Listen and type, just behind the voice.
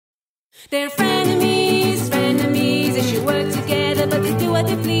They're frenemies, frenemies. They should work together, but they do what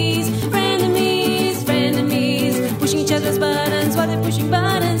they please. Frenemies, frenemies. Pushing each other's buttons while they're pushing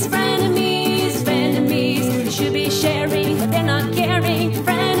buttons. Frenemies, frenemies. They should be sharing, but they're not caring.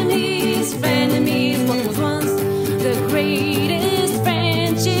 Frenemies, frenemies. What was once the greatest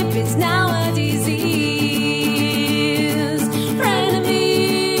friendship is now a disease.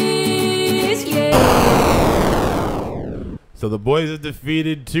 Frenemies, yeah. So the boys have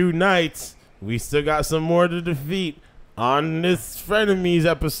defeated 2 knights. We still got some more to defeat on this Frienemies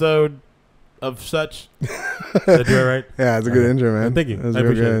episode of such. Did I do it right? Yeah, it's a good intro, man. Thank you. That was I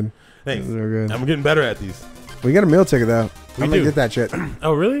real appreciate good. it. Thanks. That was real good. I'm getting better at these. We got a meal ticket, though. We I'm going do. to get that shit.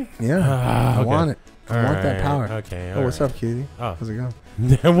 Oh, really? Yeah. I okay. want it. I want that power. Okay. Oh, what's up, cutie? Oh. How's it going?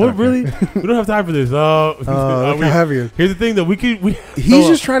 What, Okay. really? We don't have time for this. Look how heavy it is. Here's the thing, though. He's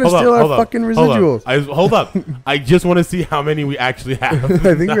just trying to steal our fucking residuals. Hold up. I just want to see how many we actually have.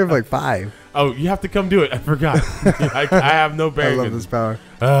 I think we have like 5. Oh, you have to come do it. I forgot. I have no I bearing. love this power.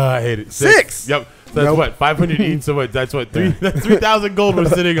 I hate it. 6. Yep. So that's what, 500 each. So what? That's what, that's 3,000 gold we're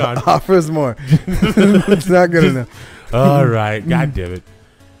sitting on. Offer us more. It's not good enough. All right. God damn it.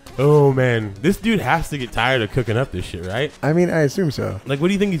 Oh, man. This dude has to get tired of cooking up this shit, right? I mean, I assume so. Like, what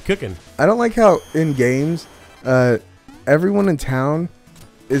do you think he's cooking? I don't like how in games, everyone in town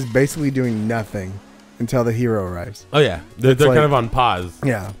is basically doing nothing until the hero arrives. Oh, yeah. They're like- kind of on pause.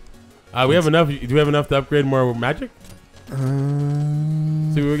 Yeah. We have enough. Do we have enough to upgrade more magic?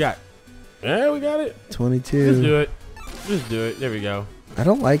 See what we got. Yeah, we got it. 22. Just do it. Just do it. There we go. I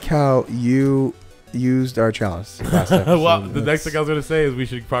don't like how you used our chalice. Last episode. Well, the next thing I was going to say is we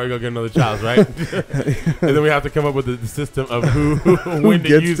should probably go get another chalice, right? And then we have to come up with the system of who when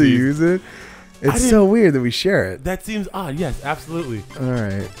gets to use to these. use it. It's so weird that we share it. That seems odd. Yes, absolutely. All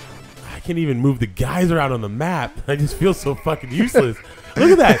right. I can't even move the guys around on the map. I just feel so fucking useless.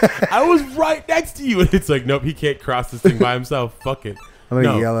 Look at that. I was right next to you. And it's like, nope, he can't cross this thing by himself. Fuck it. I'm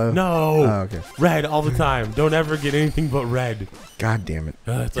like yellow. No. Oh, okay. Red all the time. Don't ever get anything but red. God damn it.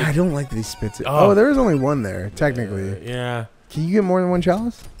 It's like, I don't like that he spits it. Oh. Oh, there is only one there, technically. yeah. Can you get more than one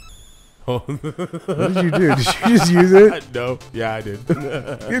chalice? Oh. What did you do? Did you just use it? No. Yeah, I did.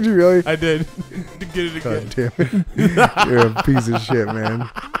 Did you really? I did. Get it again. God damn it. You're a piece of shit, man.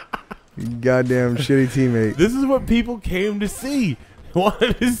 You goddamn shitty teammate. This is what people came to see.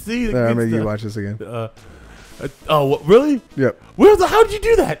 Wanted to see the I'm good making you stuff. watch this again. Oh, what, really? Yep. How did you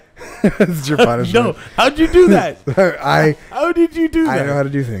do that? That's your punishment. No, how'd you do that? How did you do that? I know how to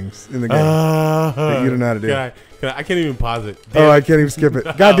do things in the game that you don't know how to do. I can't even pause it. Oh, I can't even skip it.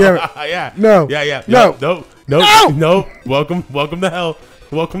 God damn it. Yeah. No. Yeah. No. No. Welcome to hell.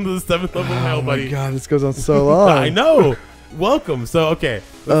 Welcome to the 7th level of hell, Oh buddy. my god, this goes on so long. I know. Welcome. So okay,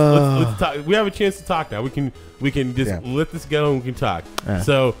 let's talk. We have a chance to talk now. We can just let this go and we can talk.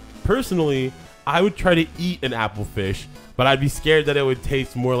 So personally, I would try to eat an apple fish, but I'd be scared that it would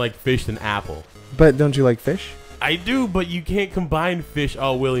taste more like fish than apple. But don't you like fish? I do, but you can't combine fish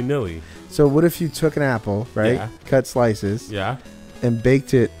all willy-nilly. So what if you took an apple, right? Yeah. Cut slices. Yeah. And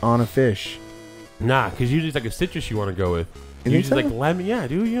baked it on a fish. Nah, because usually it's like a citrus you want to go with. You You think just like so? lemon. Yeah,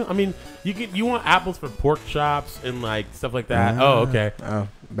 do you? I mean, you want apples for pork chops and like stuff like that. Oh, okay. Oh,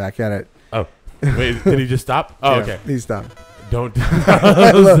 back at it. Oh, wait, did he just stop? Oh, Yeah, okay. He stopped. Don't.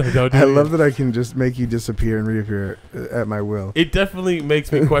 I Don't do I it. love that I can just make you disappear and reappear at my will. It definitely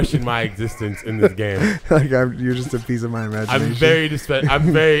makes me question my existence in this game. Like you're just a piece of my imagination.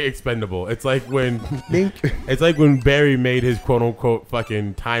 I'm very expendable. It's like when Dink. it's like when Barry made his quote unquote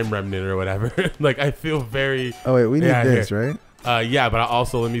fucking time remnant or whatever. Like I feel very. Oh wait, we need Yeah, this, here. right? Yeah, but I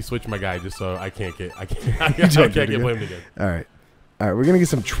also let me switch my guy just so I can't get Don't get do it again. blamed again. All right, we're gonna get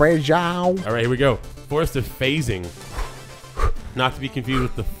some treasure. All right, here we go. Forest of phasing. Not to be confused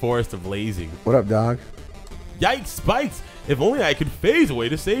with the forest of lazing. What up, dog? Yikes, spikes! If only I could phase away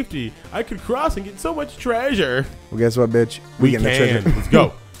to safety. I could cross and get so much treasure. Well, guess what, bitch? We getting the can. treasure. Let's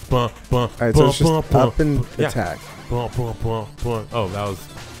go. Bum, bum, All right, so bum, it's just bum, bum, up and yeah. attack. Bum, bum, bum, bum. Oh, that was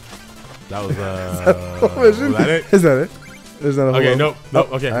Was was that it? Is that it? There's not a Okay, whole-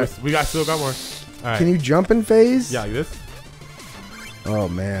 nope. Okay, all right. we still got more. All right. Can you jump in phase? Yeah, like this. Oh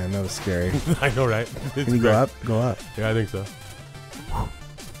man, that was scary. I know, right? It's Can you great. go up? Go up. Yeah, I think so.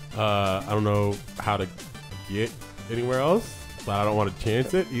 I don't know how to get anywhere else, but I don't want to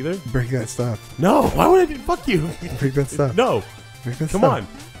chance it either. Break that stuff. No, why would I do? Fuck you. Break that stuff. No, Break that come stuff. on,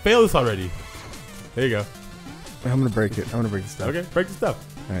 fail this already. There you go. I'm gonna break it. I'm gonna break the stuff. Okay, break the stuff.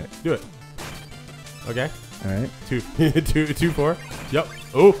 All right. Do it. Okay. All right. 2, 4. Yep.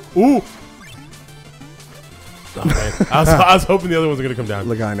 Ooh. Oh, man. I was hoping the other ones were gonna come down.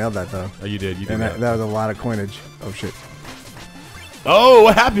 Look, how I nailed that though. Oh, you did. You did. And that was a lot of coinage. Oh shit. Oh,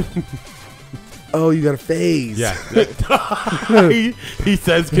 what happened? Oh, you got a phase. Yeah. he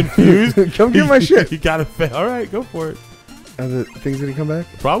says confused. Come get my shit. You got to phase. All right, go for it. Are the things gonna come back?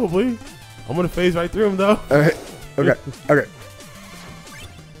 Probably. I'm gonna phase right through him though. All right. Okay. Okay.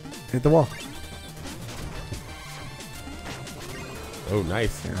 Hit the wall. Oh,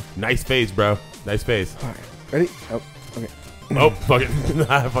 nice. Yeah. Nice phase, bro. Nice phase. All right. Ready? Oh. Okay. Oh, fuck it.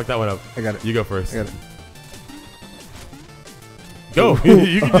 I fucked that one up. I got it. You go first. I got it. Go.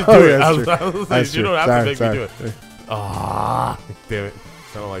 You can just do Oh, it. yeah, I that's was true. like, That's you true. don't have to Sorry, make me do it. Ah, damn it.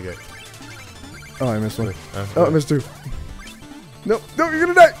 I don't like it. Oh, I missed one. Oh, I missed two. No, no, you're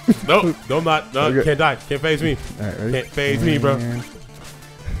gonna die. No, I'm not. No, Okay. can't die. Can't phase me. All right, ready? Can't phase me, bro. And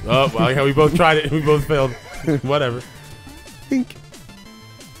Oh, well, yeah, we both tried it. We both failed. Whatever. think.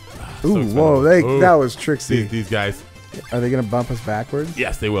 So Ooh, excited. whoa, Ooh. that was tricksy. These guys. Are they gonna bump us backwards?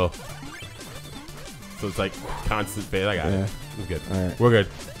 Yes, they will. So it's like constant phase. I got Yeah. it. We're good. All right. We're good.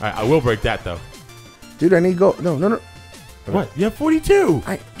 All right, I will break that though. Dude, I need gold. No, no, no. Okay. What? You have 42.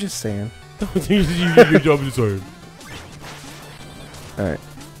 I just saying. you jump to sword. All right.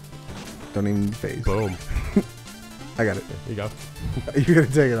 Don't even need phase. Boom. I got it. There you go. You're gonna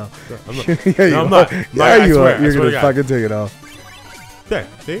take it off. I'm not. Yeah, you No, I'm are. not. Yeah, I you swear, are. You're I swear gonna to God. fucking take it off. There.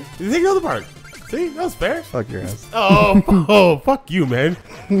 See? You take another part. See? That was fair. Fuck your ass. Oh, fuck you, man.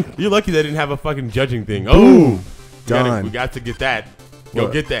 You're lucky they didn't have a fucking judging thing. Oh, Boom. we got to get that. Go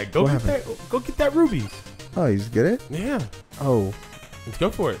What? get that. Go What get happened? that. Go get that ruby. Oh, you just get it? Yeah. Oh. Let's go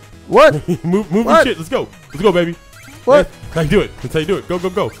for it. What? move your What? shit. Let's go. Let's go, baby. What? That's how you do it. That's how you do it. Go, go,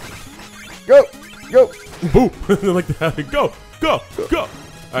 go. Go. Go. Boom. Like that. Go. Go. Go. All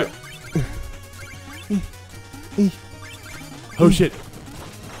right. Oh, shit.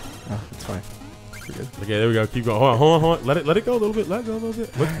 Oh, it's fine. You're good. Okay, there we go. Keep going. Hold on. Let it go a little bit. Let it go a little bit.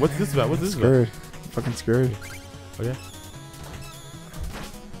 What's this about? What's this about? Screwed. Fucking screwed. Okay.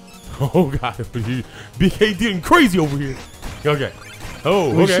 Oh god, BK doing crazy over here. Okay.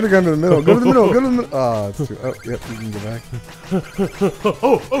 Oh, We okay. should have gone to the middle. Go to the middle. Go to the middle. Oh, it's too. Oh, yep. You can go back.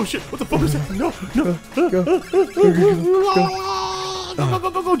 Oh shit! What the fuck is that? No. Go. Go.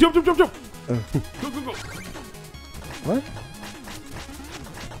 Go! Jump! Go! Go! What?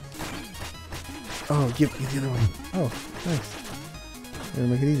 Oh, give the other one. Oh, nice. You're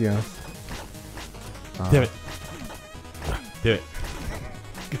gonna make it easy on us. Damn it! Damn it!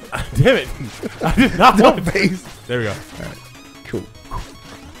 Damn it! I did not Don't want to. face. There we go. All right. Cool.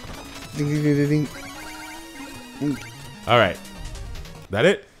 Ding, ding, ding, ding, ding. All right. That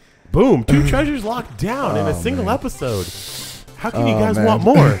it? Boom! 2 treasures locked down in a single episode. How can you guys want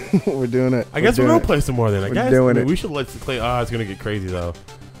more? We're doing it. I guess we're gonna play some more then. I We're guess doing it. we should let's play. Oh, it's gonna get crazy though.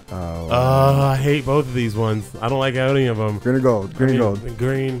 Oh. I hate both of these ones. I don't like any of them. Green and gold. Green and gold.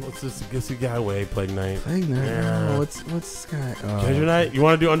 Green. Let's just guess we got away. Plague Night. Plague Night. Yeah. No, what's this guy? Oh. Treasure Night. You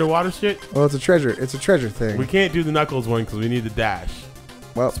want to do underwater shit? Well, it's a treasure. It's a treasure thing. We can't do the Knuckles one because we need the dash.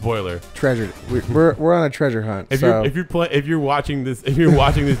 Well, Spoiler. treasure. We're on a treasure hunt. If so you're watching this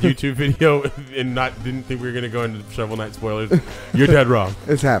YouTube video and didn't think we were gonna go into Shovel Knight spoilers, you're dead wrong.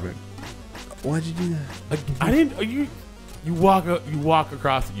 it's happening. Why'd you do that? I didn't. You walk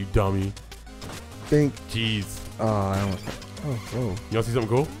across it, you dummy. Think. Jeez. Oh, I almost. Oh, whoa. You want to see something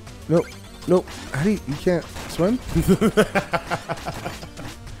cool? Nope. Nope. How do you can't swim?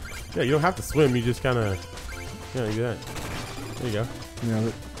 Yeah, you don't have to swim. You just kind of, you do that. There you go. Nailed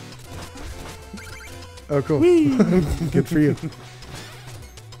it. Oh, cool. Whee! Good for you.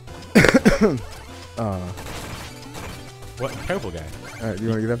 What? Careful, guy. All right, you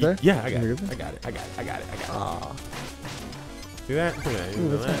want to get up there? Yeah, I got You it. wanna I got it. I got it. I got it. I got it. Ah. See that? Look at that. Ooh,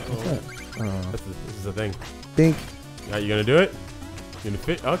 what's that? What's that? Oh. This is a thing. Think. Are you gonna do it? You gonna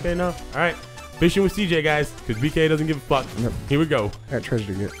fit? Okay, no. All right. Fishing with CJ, guys, because BK doesn't give a fuck. Nope. Here we go. I got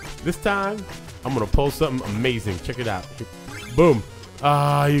treasure to get. This time, I'm gonna pull something amazing. Check it out. Boom.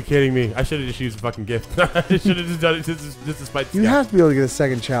 Ah, you kidding me? I should have just used a fucking gift. I should have just done it just to spite the You sky. have to be able to get a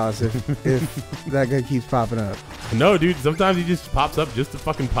second chalice if that guy keeps popping up. No, dude. Sometimes he just pops up just to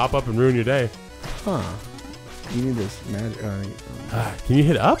fucking pop up and ruin your day. Huh. You need this magic. Can you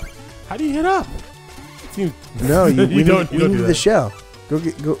hit up? How do you hit up? It seems No, we you don't need do the that. shell. Go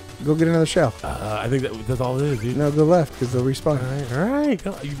get another shell. I think that's all it is, dude. No, go left because they'll respawn. All right.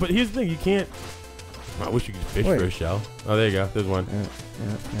 Go. But here's the thing: you can't. I wish you could fish Wait. for a shell. Oh, there you go. There's one.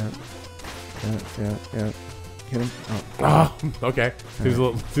 Yeah. Hit him. Oh. Oh, okay. Seems All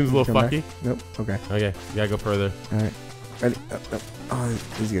a little Come fucky. back. Nope. Okay. Okay, you gotta go further. All right. Ready? Oh,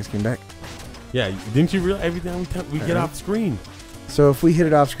 these guys came back. Yeah, didn't you realize every time we get off screen? So if we hit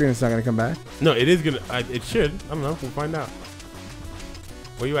it off screen, it's not gonna come back. No, it is gonna. It should. I don't know. We'll find out.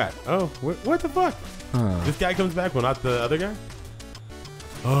 Where you at? Oh, what the fuck? Huh. This guy comes back, well, not the other guy.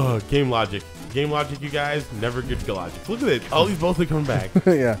 Oh, game logic. Game logic, you guys. Never good logic. Look at it. All these both are coming back.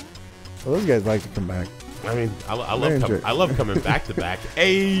 Yeah. Well, those guys like to come back. I mean, I love coming back to back.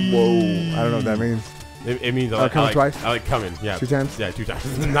 Hey. Whoa. I don't know what that means. It means coming twice? I like coming. Yeah. 2 times? Yeah, 2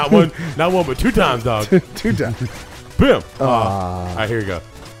 times. Not one, but 2 times, dog. 2 times. Boom. All right, here we go.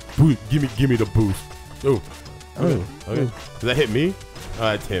 Give me the boost. Ooh. Okay. Ooh. Does that hit me? Oh,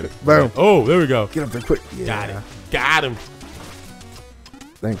 that's him. Boom. Oh, there we go. Get up there quick. Yeah. Got him.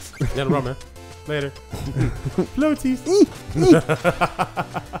 Thanks. Yeah, no problem, man. Later. Floaties.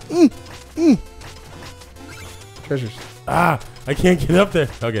 Treasures. I can't get up there.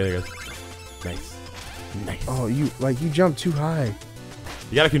 Okay, there it goes. Nice. Oh, you jump too high.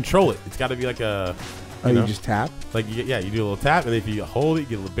 You gotta control it. It's gotta be like a. You just tap. Like you do a little tap, and if you hold it, you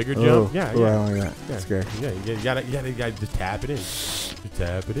get a little bigger jump. Yeah. Oh, I don't like that. That's scary. Yeah, you gotta just tap it in. Just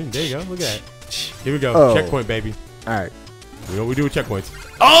tap it in. There you go. Look at that. Here we go. Oh. Checkpoint, baby. All right. You know what we do with checkpoints.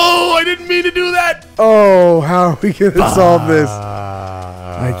 Oh, I didn't mean to do that. Oh, how are we gonna solve this?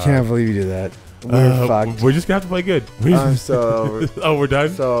 I can't believe you did that. We're fucked. We're just gonna have to play good. I'm so over it. Oh, we're done?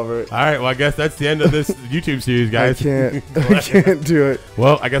 So over it. All right, well, I guess that's the end of this YouTube series, guys. I can't do it.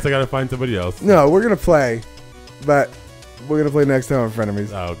 Well, I guess I gotta find somebody else. No, we're gonna play, but we're gonna play next time on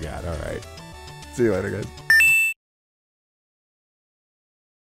Frienemies. Oh, God, all right. See you later, guys.